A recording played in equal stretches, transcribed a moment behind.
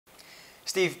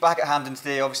Steve, back at Hampden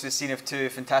today, obviously the scene of two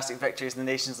fantastic victories in the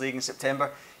Nations League in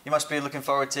September. You must be looking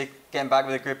forward to getting back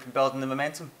with the group and building the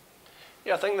momentum.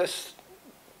 Yeah, I think this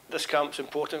camp's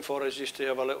important for us, just to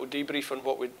have a little debrief on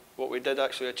what we did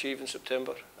actually achieve in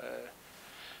September.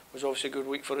 It was obviously a good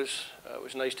week for us. It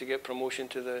was nice to get promotion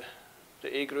to the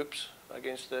A groups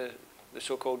against the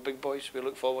so-called big boys. We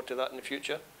look forward to that in the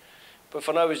future. But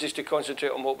for now, it's just to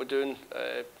concentrate on what we're doing.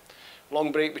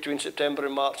 Long break between September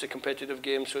and March, a competitive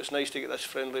game, so it's nice to get this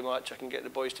friendly match. I can get the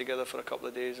boys together for a couple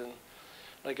of days and,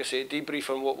 like I say, debrief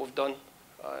on what we've done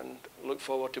and look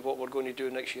forward to what we're going to do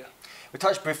next year. We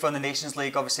touched briefly on the Nations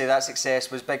League. Obviously that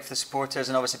success was big for the supporters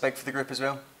and obviously big for the group as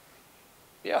well.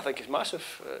 Yeah, I think it's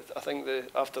massive. I think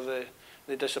after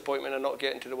the disappointment of not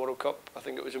getting to the World Cup, I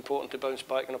think it was important to bounce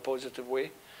back in a positive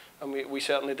way, and we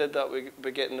certainly did that by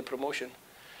getting the promotion.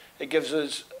 It gives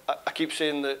us, I keep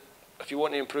saying that if you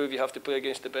want to improve, you have to play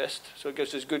against the best. So it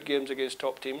gives us good games against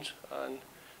top teams,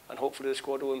 and hopefully the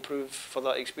squad will improve for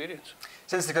that experience.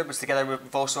 Since the group was together,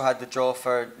 we've also had the draw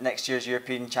for next year's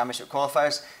European Championship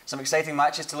qualifiers. Some exciting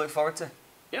matches to look forward to.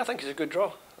 Yeah, I think it's a good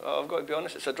draw. I've got to be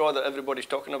honest, it's a draw that everybody's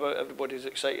talking about, everybody's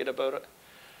excited about it.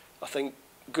 I think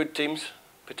good teams,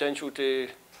 potential to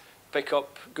pick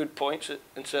up good points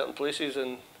in certain places,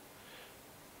 and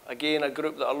again, a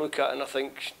group that I look at and I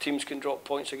think teams can drop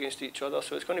points against each other,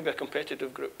 so it's going to be a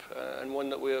competitive group and one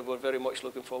that we're very much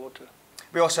looking forward to.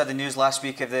 We also had the news last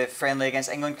week of the friendly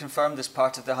against England confirmed as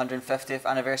part of the 150th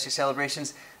anniversary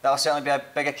celebrations. That'll certainly be a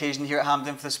big occasion here at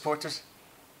Hampden for the supporters.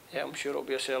 Yeah, I'm sure it'll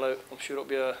be a sellout. I'm sure it'll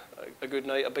be a good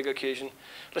night, a big occasion.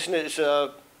 Listen, it's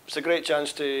a great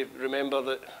chance to remember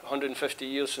that 150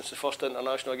 years since the first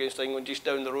international against England, just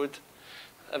down the road.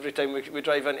 Every time we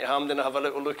drive into Hampden, I have a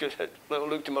little look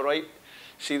to my right,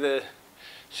 see the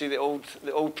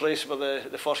old place where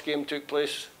the first game took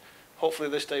place. Hopefully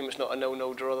this time it's not a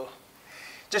 0-0 draw though.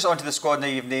 Just onto the squad now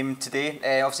you've named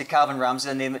today. Obviously Calvin Ramsey,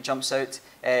 a name that jumps out.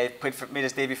 Made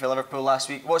his debut for Liverpool last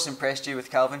week. What's impressed you with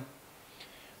Calvin?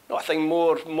 No, I think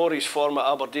more his form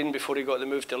at Aberdeen before he got the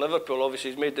move to Liverpool.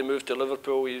 Obviously he's made the move to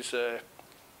Liverpool. He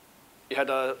had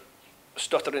a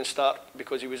stuttering start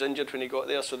because he was injured when he got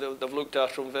there, so they've looked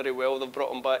after him very well. They've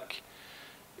brought him back.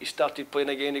 He started playing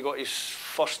again. He got his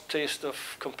first taste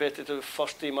of competitive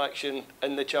first team action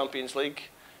in the Champions League,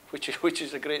 which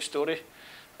is a great story.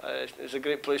 It's a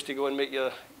great place to go and make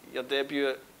your debut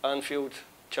at Anfield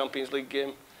Champions League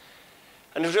game.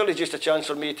 And it was really just a chance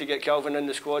for me to get Calvin in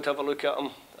the squad, have a look at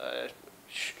him.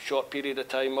 Short period of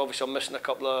time. Obviously I'm missing a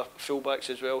couple of fullbacks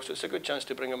as well, so it's a good chance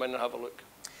to bring him in and have a look.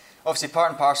 Obviously part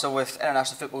and parcel with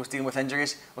international football is dealing with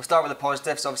injuries. We'll start with the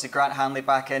positives. Obviously Grant Hanley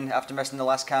back in after missing the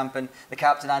last camp, and the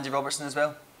captain Andy Robertson as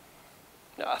well.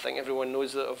 Yeah, I think everyone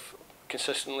knows that I've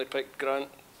consistently picked Grant.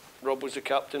 Rob was the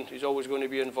captain. He's always going to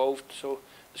be involved, so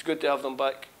it's good to have them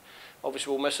back.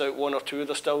 Obviously we'll miss out one or two.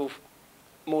 There's still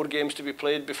more games to be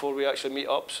played before we actually meet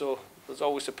up, so there's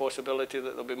always the possibility that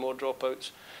there'll be more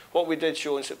dropouts. What we did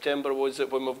show in September was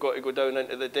that when we've got to go down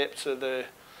into the depths of the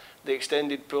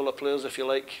extended pool of players, if you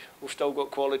like, we've still got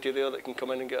quality there that can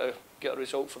come in and get a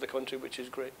result for the country, which is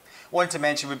great. One to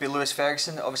mention would be Lewis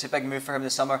Ferguson. Obviously a big move for him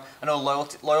this summer. I know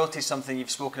loyalty is something you've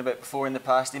spoken about before in the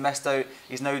past. He missed out.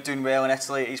 He's now doing well in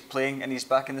Italy. He's playing and he's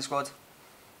back in the squad.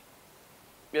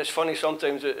 Yeah, it's funny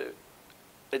sometimes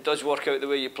it does work out the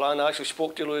way you plan. I actually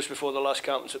spoke to Lewis before the last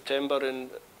camp in September, and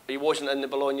he wasn't in the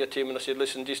Bologna team, and I said,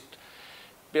 listen, just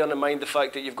bear in mind the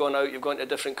fact that you've gone out, you've gone to a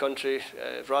different country,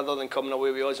 rather than coming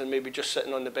away with us and maybe just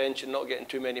sitting on the bench and not getting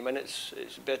too many minutes,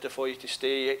 it's better for you to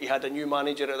stay. He had a new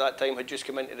manager at that time, had just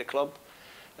come into the club.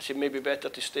 I said maybe better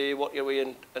to stay, work your way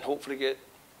in, and hopefully get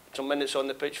some minutes on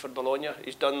the pitch for Bologna.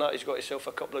 He's done that, he's got himself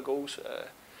a couple of goals.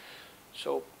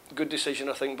 So good decision,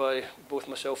 I think, by both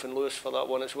myself and Lewis for that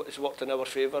one. It's worked in our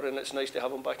favour, and it's nice to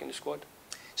have him back in the squad.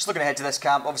 Just looking ahead to this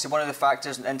camp, obviously one of the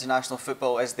factors in international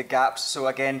football is the gaps. So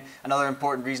again, another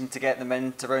important reason to get them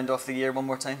in to round off the year one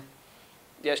more time.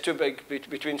 Yeah, it's too big.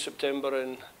 Between September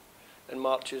and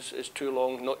March is too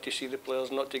long not to see the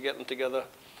players, not to get them together,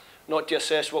 not to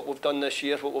assess what we've done this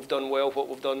year, what we've done well, what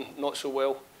we've done not so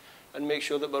well, and make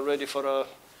sure that we're ready for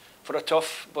a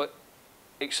tough but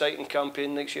exciting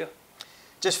campaign next year.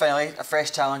 Just finally, a fresh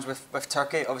challenge with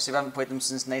Turkey. Obviously we haven't played them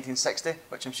since 1960,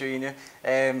 which I'm sure you knew.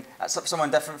 That's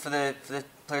someone different for the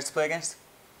players to play against?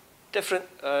 Different.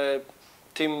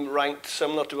 Team ranked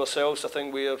similar to ourselves. I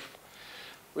think we're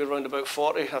around about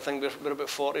 40. I think we're about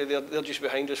 40. They're just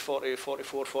behind us, 40,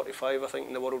 44, 45, I think,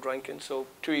 in the world ranking. So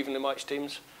two evenly matched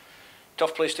teams.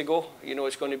 Tough place to go. You know,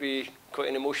 it's going to be quite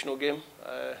an emotional game.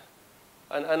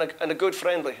 And a good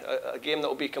friendly, a game that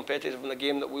will be competitive, and a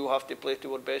game that we will have to play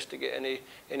to our best to get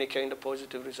any kind of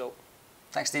positive result.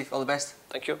 Thanks, Steve. All the best.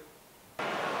 Thank you.